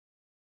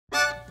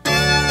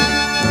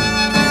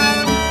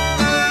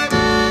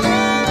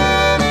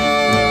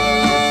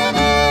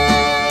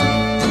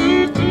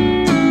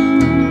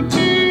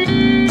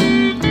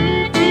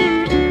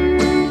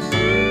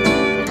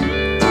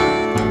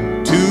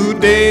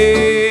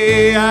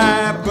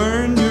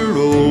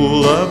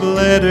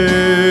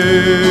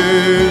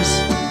letters.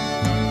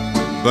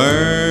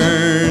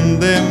 Burn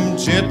them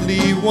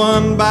gently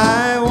one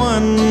by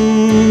one.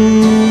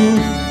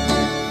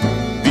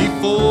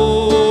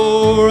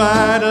 Before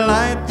I'd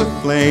light the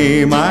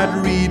flame, I'd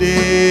read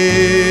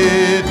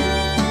it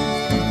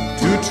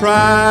to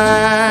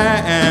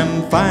try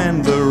and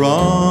find the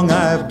wrong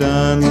I've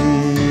done.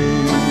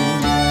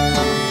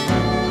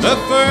 The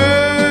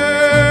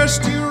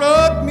first you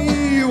wrote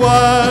me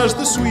was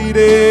the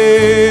sweetest.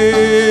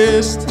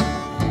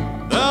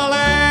 The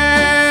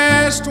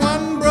last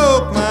one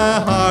broke my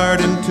heart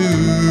in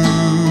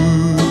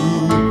two.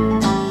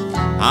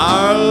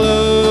 Our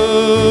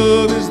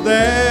love is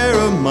there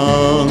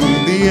among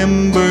the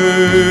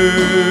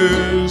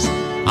embers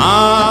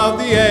of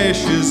the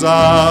ashes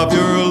of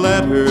your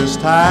letters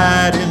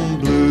tied in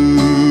blue.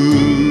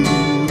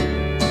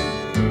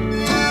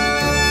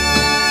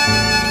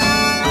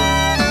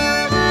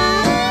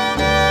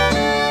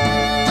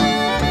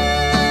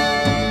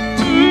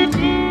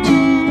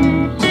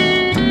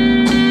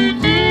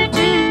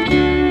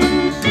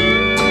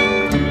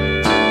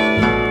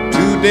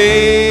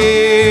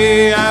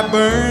 Today I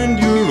burned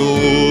your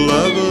roll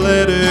of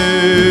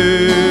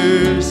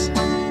letters.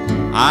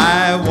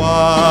 I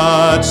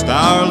watched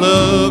our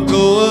love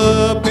go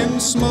up in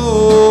smoke.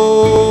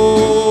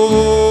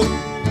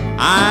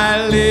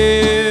 I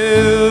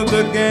lived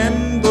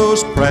again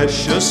those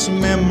precious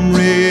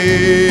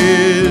memories.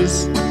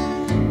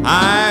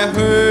 I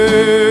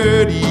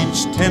heard each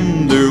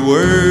tender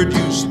word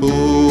you spoke.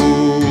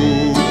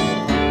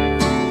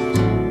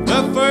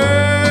 The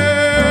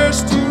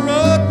first you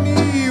wrote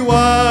me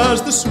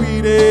was the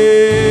sweetest.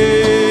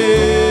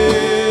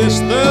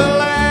 The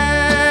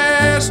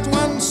last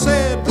one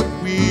said that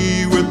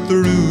we were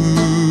through.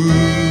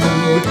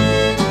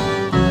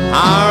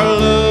 Our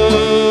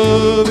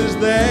love is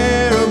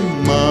there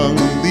among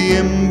the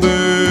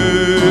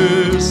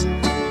embers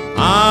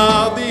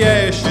of the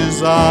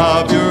ashes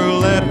of your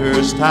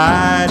letters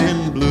tied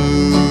in blue.